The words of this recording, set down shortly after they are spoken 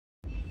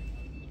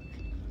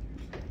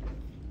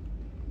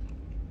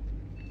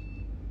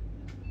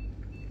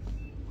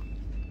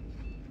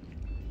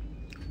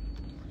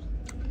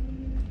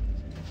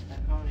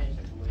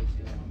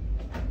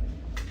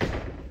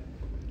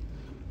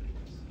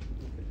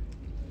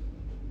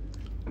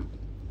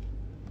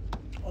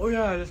Oh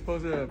yeah, I just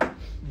posted a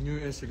new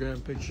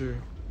Instagram picture.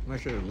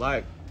 Make sure to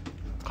like,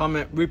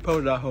 comment,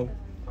 repost that hoe.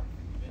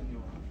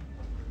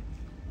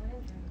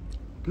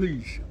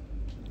 Please.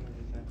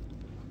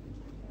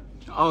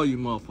 All you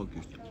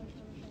motherfuckers.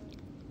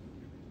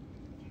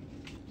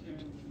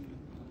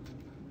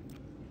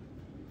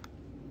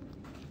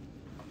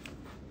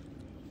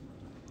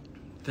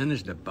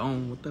 Finish the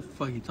bone? What the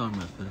fuck you talking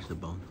about, finish the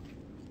bone?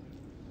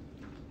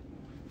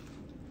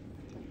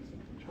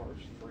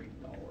 Charge $3.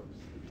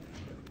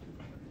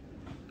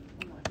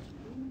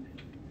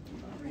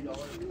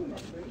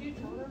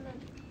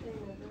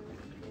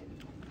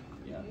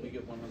 Yeah, we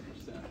get 100%.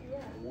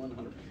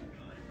 100%.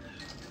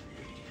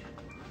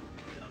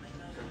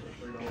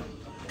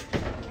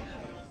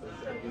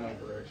 You know,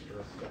 for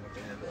extra stuff.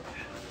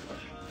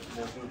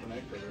 There's no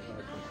extra. There's no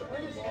extra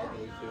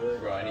stuff.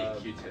 Bro, I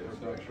need Q-tips.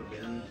 There's no extra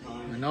bin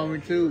time. I know me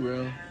too,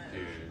 bro.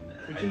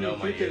 Dude, I know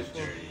my ears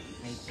dirty.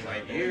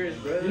 My ears,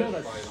 bro. You know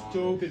that's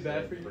stupid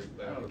bad for you?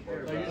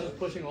 Like you're just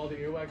pushing all the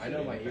earwax. I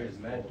know my ears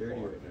mad dirty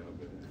right now.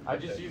 I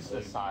just use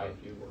the side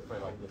for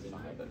like the side.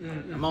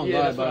 I'm on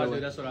live, by the way.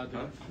 That's what I do.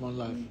 I'm on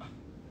live.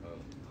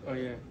 Oh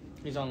yeah,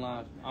 he's on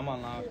live. I'm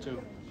on live too.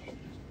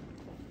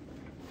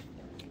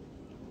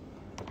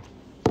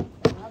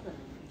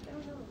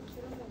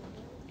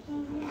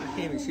 I can't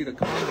even see the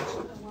comments.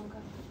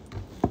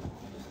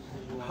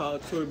 How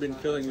tour been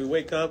feeling? We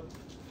wake up,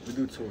 we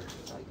do tour.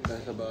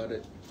 That's about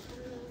it.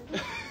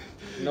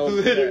 No,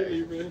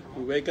 Literally, man.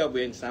 we wake up,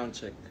 we're in sound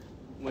check.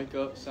 Wake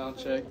up, sound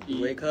check, We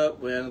eat, wake up,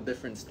 we're in a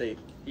different state.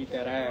 eat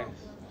that ass.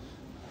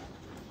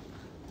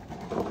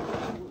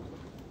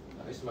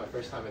 This is my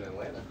first time in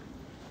Atlanta.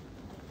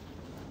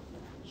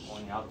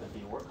 Going out to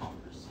be work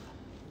conference.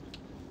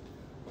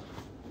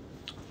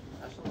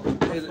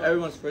 It's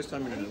everyone's first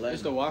time in Atlanta.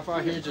 Is the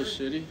Wi-Fi here just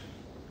shitty?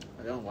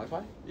 Are they on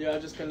Wi-Fi? Yeah, I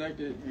just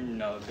connected.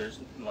 No, there's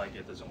like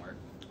it doesn't work.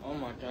 Oh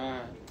my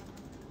god,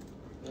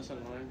 that's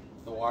annoying.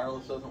 The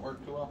wireless doesn't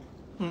work too well.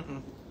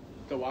 Mm-mm.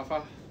 The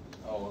Wi-Fi?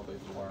 Oh, okay,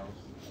 the wireless.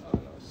 I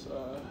don't know. It's,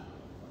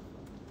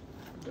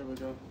 there we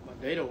go. My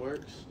data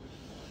works.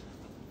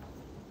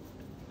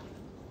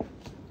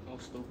 How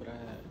stupid I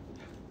had.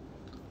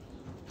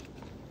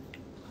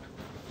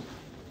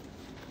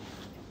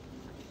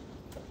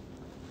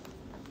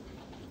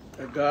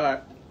 I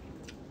got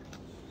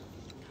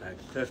like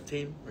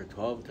 15 or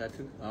 12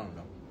 tattoos. I don't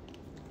know.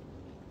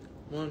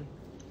 1,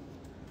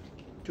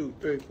 2,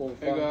 3, 4, 5,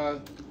 Hey guys,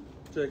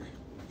 6,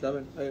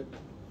 7, 8,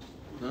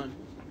 9,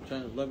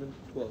 10, 11,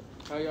 12.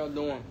 how y'all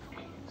doing?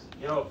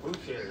 Yo, food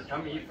share.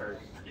 Come eat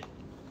first.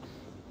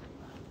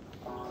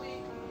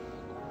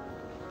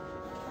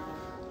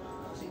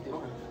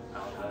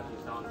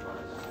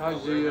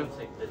 How's Zia?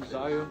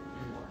 Zaya?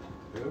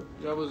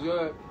 That was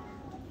good.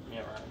 Yeah,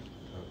 right.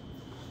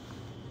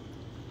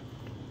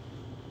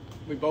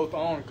 We both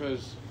on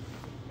because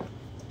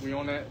we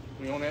on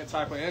that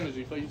type of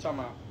energy. What you talking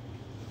about?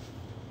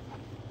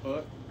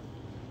 What?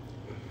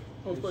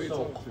 Oh, fuck,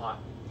 So it's hot.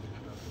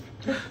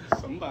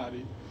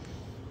 Somebody.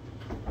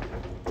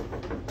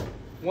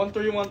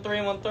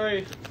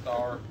 131313.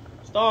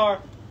 Star.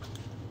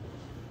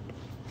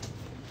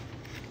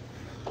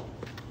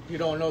 You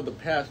don't know the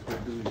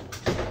password, do you?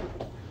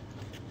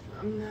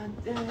 I'm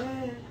not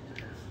dead.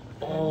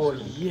 Oh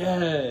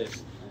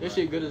yes, This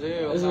shit good as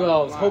hell. this is what I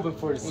was hoping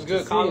for. What's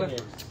good, Colin?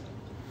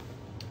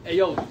 Hey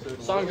yo,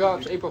 song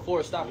drops April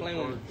 4th. Stop playing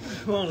with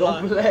me.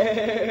 Don't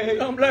play.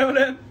 Don't play with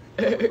them.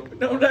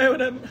 Don't play with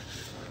them.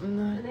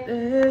 I'm not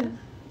dead.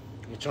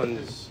 Which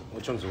one's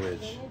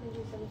which?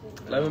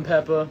 Lemon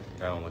pepper.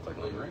 That don't look like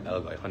lemon. That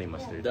looks like honey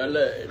mustard.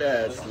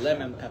 That's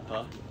lemon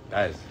pepper.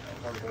 That is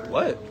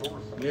what?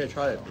 You gotta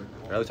try it, bro.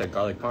 That looks like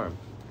garlic parm.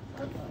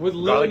 With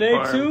Garlic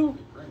lemonade parm. too?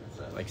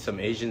 Like some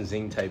Asian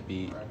zing type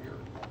beat.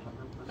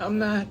 I'm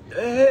not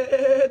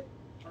dead.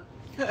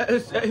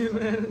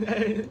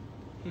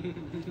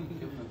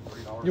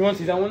 You want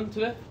to see that one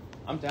today?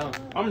 I'm down.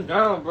 I'm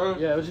down, bro.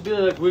 Yeah, it would just be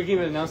like we can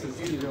even announce this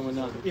teaser and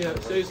whatnot. Yeah,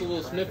 say it's a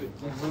little snippet.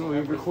 We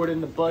recorded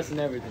in the bus and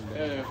everything.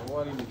 Man.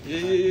 Yeah.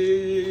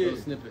 Little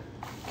snippet.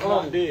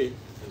 Oh, dude.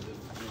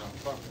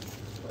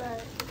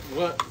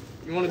 What?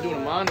 You want to do it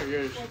in mine or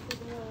yours?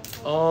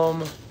 Or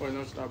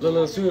no, stop. The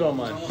little suit on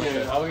mine.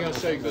 Yeah, I was gonna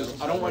say because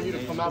I don't want you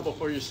to come out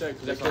before your set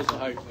because that kills the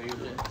hype.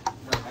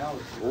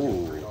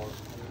 Ooh.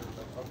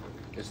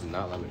 This is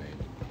not lemonade.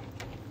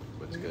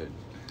 But it's good.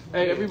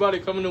 Hey, everybody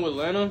coming to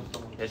Atlanta?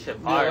 This shit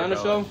The fire, Atlanta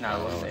bro. show? It's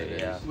not lemonade,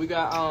 yeah. We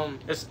got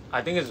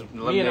I think it's me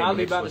and lemonade Ali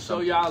mixed about to with show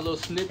something. y'all a little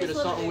snippet of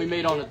something we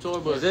made on the tour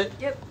bus. Is it?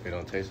 It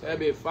don't taste That'd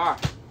like be fire.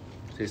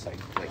 it tastes like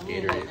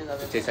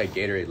Gatorade. It tastes like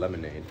Gatorade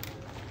lemonade.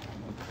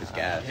 It's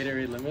gas.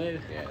 Haterade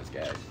lemonade. Yeah, it's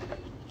gas.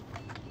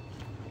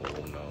 Oh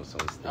no,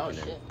 someone's sniffing Oh it.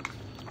 shit.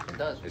 It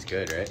does. It's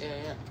good, right?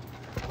 Yeah.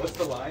 What's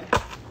the line?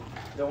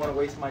 Don't want to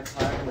waste my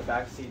time in the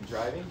backseat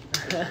driving.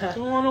 That's kind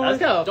of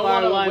a Don't fire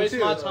want to line waste too.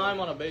 my time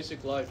on a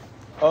basic life.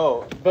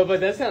 Oh, But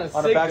that's kind of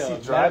on sick a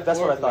backseat drive? That's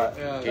what I thought.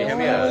 Yeah. Can you hand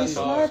me a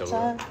Smart sober?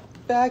 time,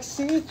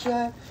 backseat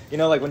drive. You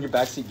know, like when you're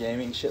backseat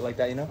gaming, shit like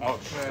that, you know? Oh,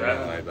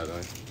 rap line, by the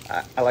way.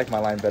 I like my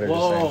line better.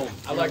 Whoa,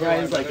 Just saying. I like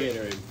Ryan's Ryan like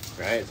Gatorade.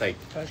 Right? It's like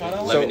Can I try that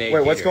one? So lemonade.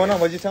 wait, what's Gatorade. going on?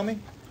 What did you tell me?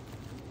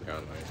 You're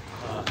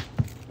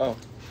on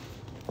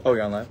Oh,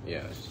 you're on live.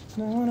 Yeah.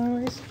 You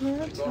going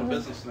to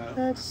business now?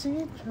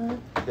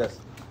 Yes.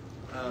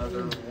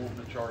 They're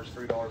wanting to charge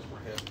 $3 per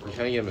head. For You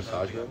trying to get a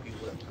massage, bro?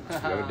 You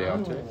have a day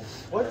off today?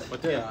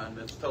 What? Yeah, and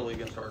it's totally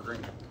against our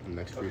agreement.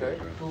 Next 3 Okay. days,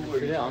 bro. Who are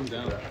you? Yeah, I'm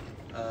down.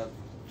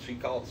 She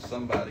called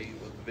somebody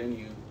with the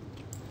venue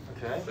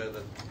Okay. and said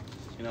that,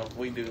 if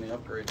we do any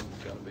upgrading,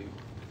 it's going to be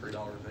 $3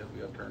 a head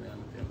we got to turn in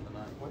at the end of the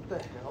night. What the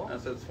hell? And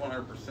I said it's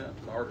 100%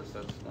 the artist.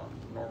 That's not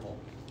normal,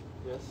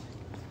 Yes.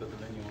 but the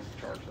venue wants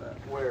to charge that.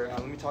 Where?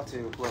 Let me talk to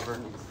whoever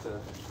needs to.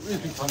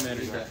 Need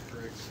that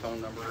Rick's phone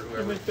number, Let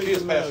whoever. me She take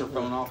just the passed her manager.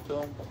 phone off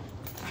to him.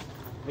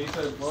 He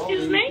said, well,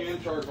 Excuse you me?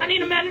 can charge I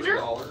need a manager.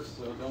 $3,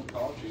 so don't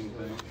cost you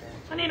anything.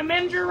 I need a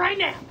manager right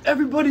now.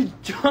 Everybody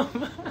jump!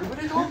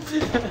 Everybody jump!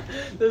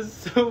 That's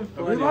so funny.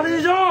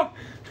 Everybody jump!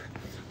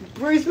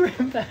 Brace for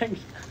impact.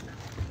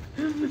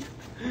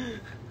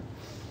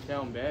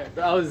 Down bad.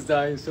 I was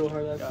dying so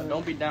hard last Yeah, night.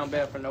 don't be down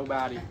bad for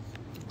nobody.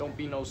 Don't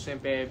be no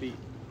simp bad beat.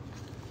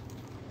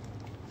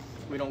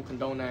 We don't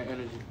condone that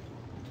energy.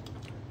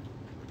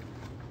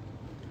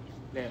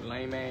 That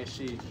lame ass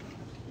shit.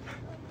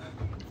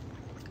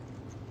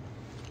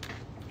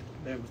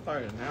 Damn,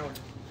 started an hour.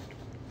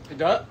 It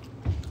does?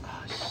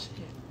 Ah,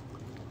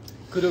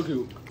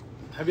 Kudoku,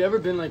 have you ever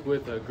been like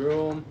with a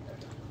girl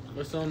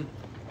or something,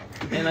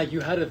 and like you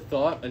had a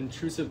thought, an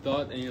intrusive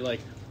thought, and you're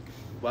like,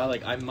 wow,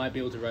 like I might be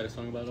able to write a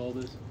song about all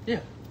this? Yeah,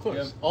 of course.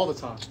 Yeah. All the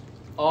time.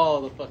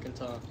 All the fucking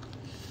time.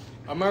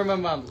 I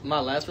remember my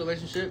last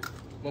relationship,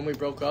 when we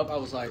broke up, I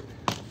was like,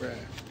 bruh,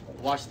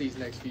 watch these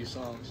next few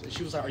songs. And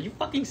she was like, are you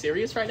fucking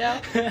serious right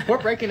now? We're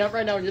breaking up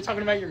right now and you're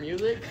talking about your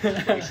music?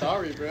 I'm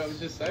sorry, bro. I was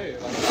just saying.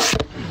 Like,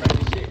 write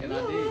this shit, and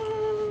I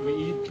did. We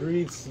eat,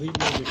 breathe, sleep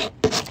music.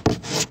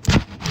 This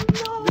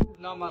is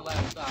not my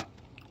last stop.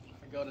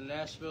 I go to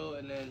Nashville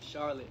and then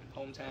Charlotte,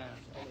 hometown.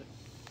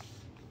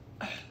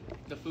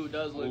 The food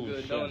does look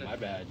good, don't it? My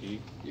bad, dude.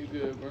 You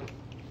good, bro?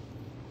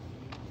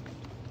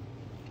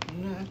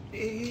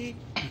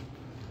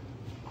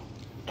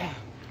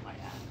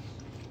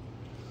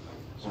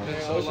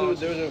 Man, also,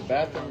 there's a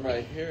bathroom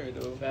right here,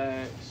 though.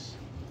 Facts.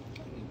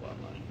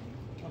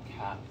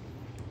 Okay.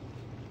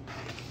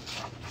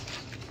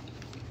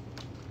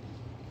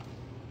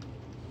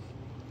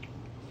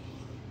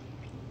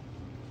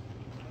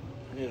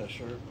 I need a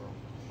shirt, bro.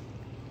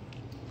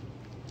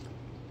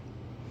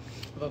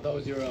 I thought that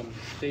was your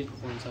stage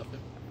performance outfit.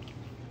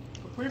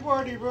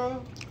 Pre-party,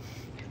 bro.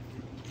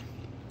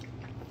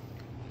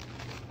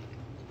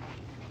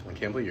 I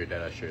can't believe your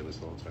dad has shirtless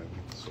the whole time.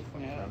 It's so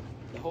funny, Yeah,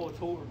 the whole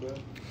tour, bro.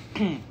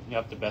 You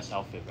have the best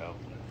outfit, bro.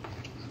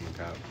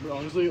 bro. But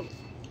honestly,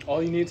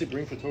 all you need to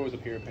bring for tour was a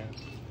pair of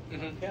pants.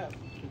 Mm-hmm. Yeah,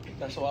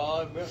 that's why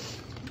I bro.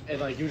 And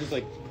like you just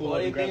like pull Why out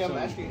do you and grab think I'm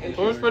some. asking? It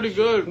was pretty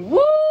good. Woo!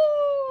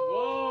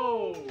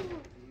 Whoa!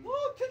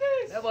 Look to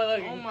this. That was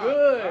looking Oh my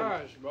good.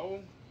 gosh, bro.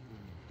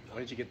 Why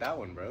did you get that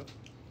one, bro?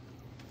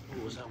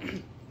 What was that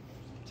one?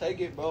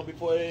 Take it, bro,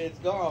 before it's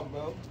gone,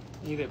 bro.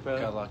 Eat it, bro.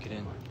 Gotta lock it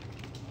in.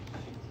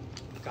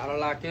 Gotta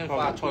lock in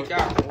before I tweak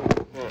out.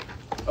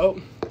 Oh.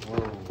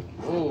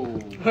 Whoa.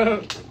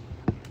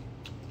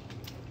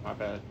 My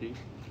bad, dude.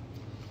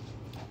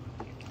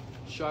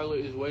 Charlotte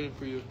is waiting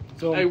for you.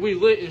 So Hey, we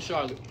lit in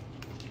Charlotte.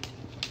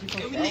 Nah,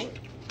 can't-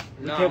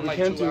 I'm like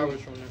we can't 2 do-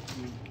 hours from there.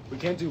 we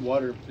can't do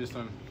water this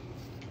time.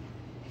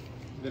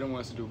 They don't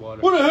want us to do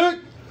water. What the heck?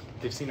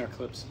 They've seen our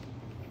clips.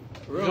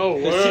 No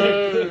They've seen our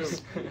way.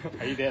 clips.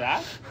 Are you did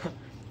that?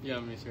 Yeah,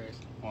 I'm being serious.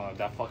 Well,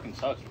 that fucking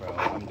sucks, bro.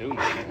 I'm doing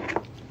it.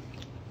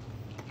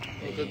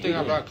 Good thing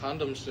I brought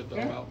condoms shit though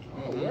out.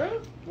 Oh, where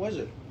was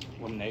it?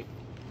 With Nate.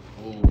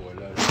 Oh, I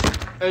love it.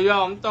 Hey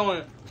yo, I'm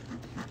throwing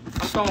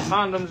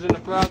condoms in the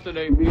crowd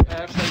today. We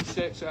have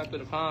sex after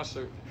the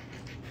concert.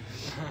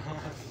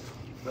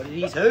 But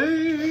he's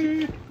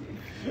hey.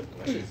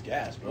 That shit's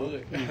gas, bro.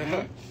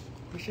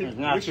 We should, It's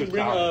not we should too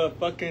bring crowded.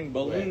 fucking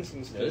balloons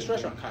and stuff. Yeah, this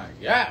restaurant kind of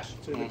gas.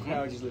 So the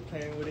crowd just like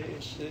playing with it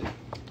and shit.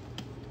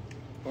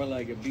 Or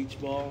like a beach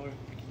ball, or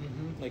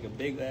like a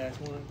big ass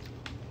one.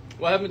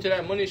 What happened to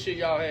that money shit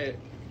y'all had?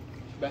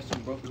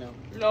 Sebastian broke now.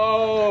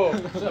 No.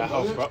 That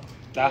house broke.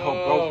 That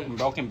house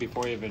broken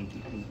before he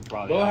even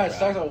brought it Bro out, had bro.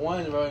 sex at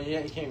one, bro, and he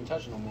can't even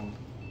touch it no more.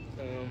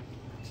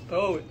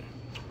 Oh,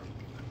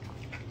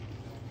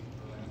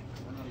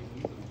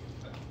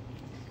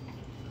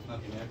 There's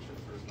nothing extra.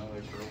 There's no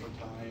extra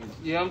overtime.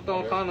 Yeah, I'm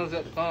throwing condoms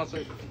at the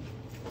concert.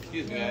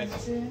 Excuse me,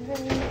 guys.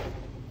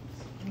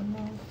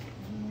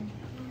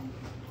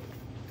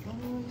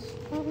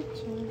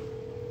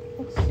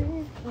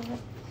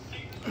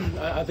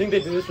 I think they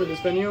did this for this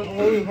venue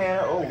Hey,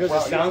 Hannah. Oh, because wow,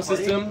 the sound you're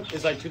system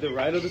is like to the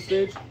right of the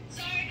stage.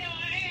 Sorry, no,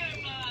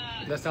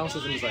 I am. That sound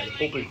system is like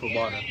open for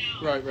water.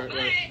 Right. I get on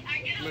Makes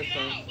the sense.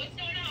 road. What's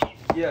going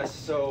on? Yes,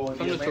 so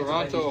Come the to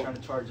Atlanta Toronto. He's trying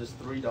to charge us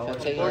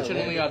 $3.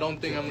 Unfortunately, I don't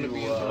think I'm gonna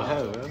be in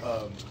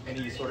Toronto.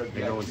 Any sort of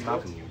Ain't no one VIP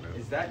stopping deal. you, bro.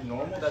 Is that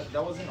normal?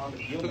 That wasn't on the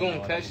deal. We're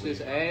gonna catch this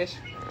ass.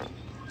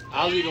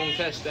 Ozzy gonna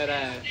catch that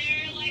ass.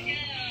 They're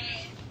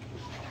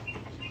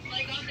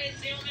like on this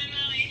Zoom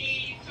memo, and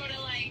he sort of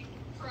like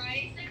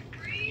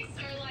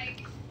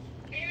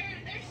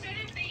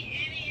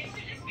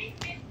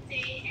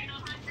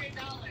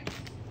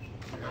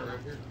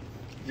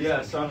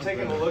Yeah, so I'm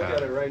taking a look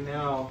at it right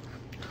now,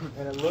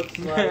 and it looks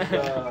like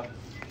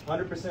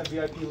 100%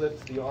 VIP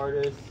lift to the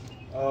artist.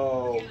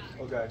 Oh,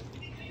 okay.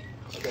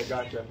 Okay,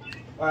 gotcha.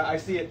 All right, I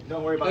see it.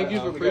 Don't worry about Thank it. you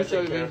for We gotta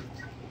take appreciating me.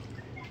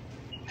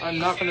 I'm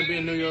not gonna be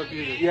in New York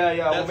either. Yeah,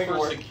 yeah, we'll That's make it for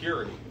work.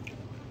 security.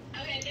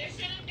 Okay, there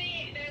shouldn't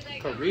be. There's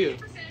like Korea. 100%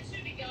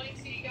 should be going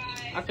to you guys.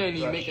 I can't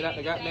even make it out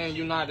the goddamn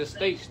United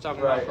States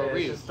talking Right, about and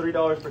Korea. it's just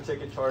 $3 per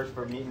ticket charge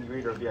for meet and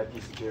greet or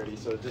VIP security,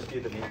 so just be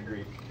the meet and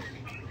greet.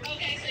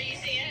 Okay, so you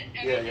see it?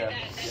 Yeah, Everything yeah,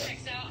 that yeah.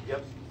 checks out?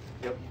 Yep,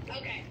 yep.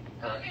 Okay.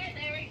 All right. Okay,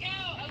 there we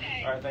go.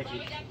 Okay. All right, thank you.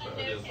 Well, we got So that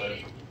it is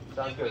notated.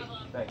 Sounds No good.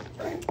 problem. Thanks.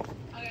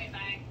 Okay, bye.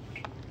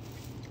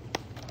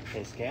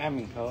 They scam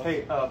me, cuz.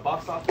 Hey,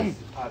 box office,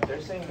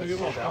 they're saying it's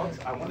sold out.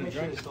 I want to make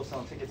sure they're still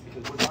selling tickets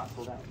because we're not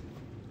sold out.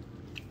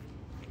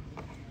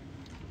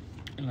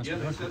 Unless Yeah, we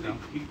they push said it they down.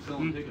 keep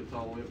selling tickets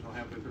all the way up till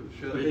halfway through the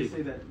show. But they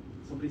say that,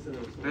 somebody said it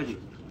was sold out. Regie.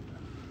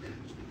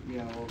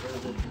 Yeah, well,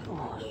 there's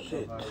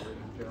a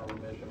general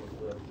admission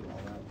with lift and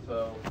all that.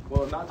 So,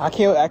 Well, not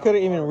I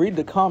couldn't even read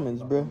the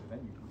comments, bro.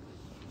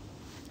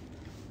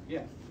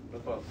 yeah,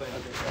 that's what I'm saying.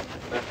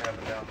 That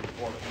happened down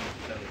before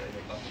the day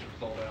they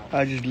sold out.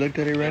 I just looked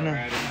at it right now.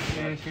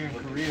 Fans here in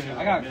Korea.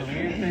 I got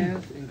Korean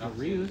fans in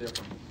Korea. It's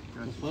different.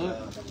 The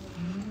fuck?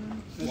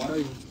 That's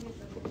crazy.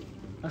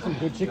 That's some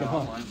good chicken, huh?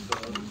 Online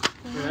stuff.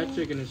 Yeah, that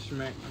chicken is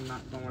smack. I'm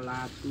not gonna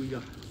lie to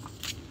you.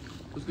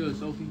 What's good,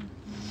 Sophie?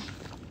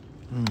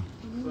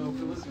 So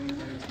for this meeting,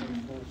 it's going to be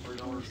full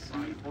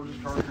 $3 we're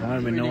just charging. I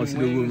don't even know what to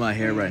do with my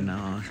hair right now,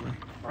 honestly.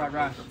 Fried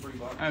rice.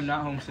 I am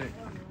not homesick.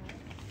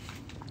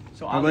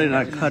 So I better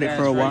not cut it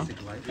for a while.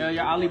 Hell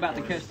yeah, I'll about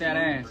to catch that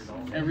ass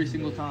every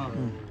single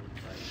time.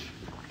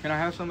 Can I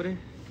have somebody?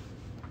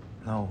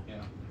 No. Yeah,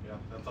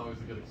 that's always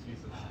a good excuse.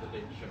 It's the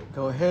day to show.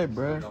 Go ahead,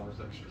 bro. $3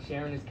 extra.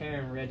 Sharon is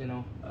Karen,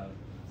 Reginald.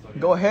 So, yeah,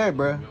 Go ahead,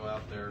 bro. Go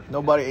out there.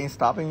 Nobody ain't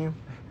stopping you.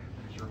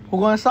 Make sure Who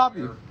gonna stop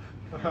you?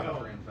 Who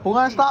Who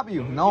gonna stop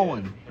you? No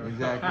one.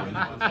 Exactly.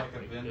 Like a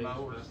Venmo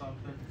or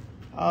something.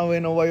 I don't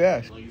even know why you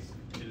asked. At least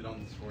get it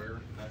on the square.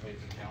 That way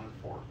it's accounted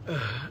for.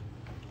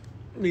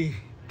 Me.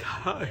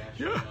 Cash,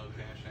 no cash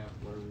app,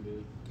 whatever it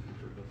is. I'm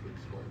sure that's what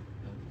it's for.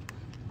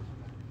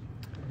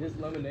 This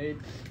lemonade,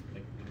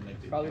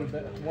 probably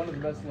one of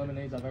the best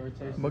lemonades I've ever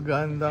tasted.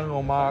 Magandang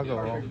umaga.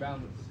 Perfect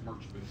balance.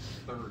 Merch booth,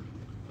 third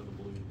for the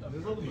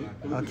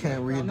blue. I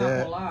can't read I'm not gonna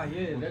that. lie,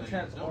 yeah, that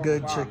chat's all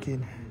Good fire. chicken.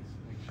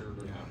 Make sure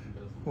they're not in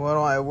business. Why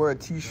don't I wear a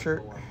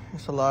t-shirt?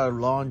 It's a lot of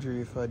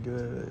laundry if I do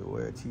it,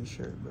 wear a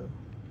t-shirt, bro.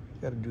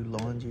 Gotta do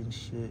laundry and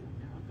shit.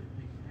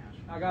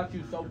 I got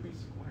you, Sophie.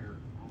 Square,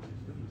 all these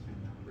business in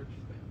that rich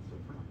band, so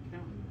if we're not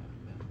counting that,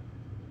 then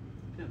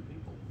 10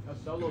 people. A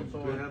solo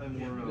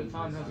tour. The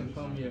time hasn't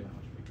come yet.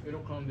 It'll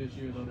come this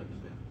year though.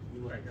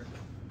 Right here.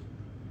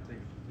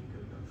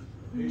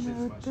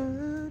 Patience.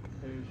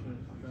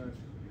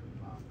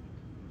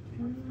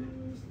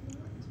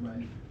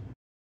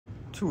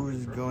 Tour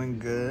is going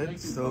good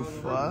so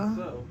far.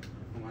 So,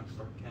 we might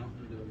start counting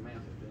and doing math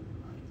at the end of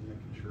the night, and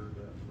making sure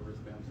that the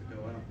wristbands that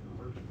go out from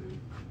the merch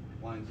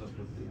booth lines up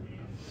with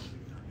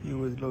the You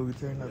was low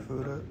tearing that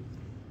food up.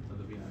 to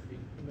the VIP.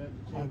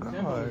 Oh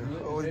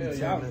God, always be Y'all tearing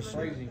that was shit.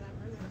 crazy.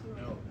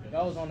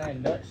 Y'all was on that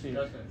nut shit.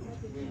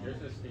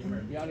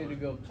 Y'all need to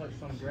go touch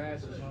some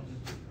grass or something.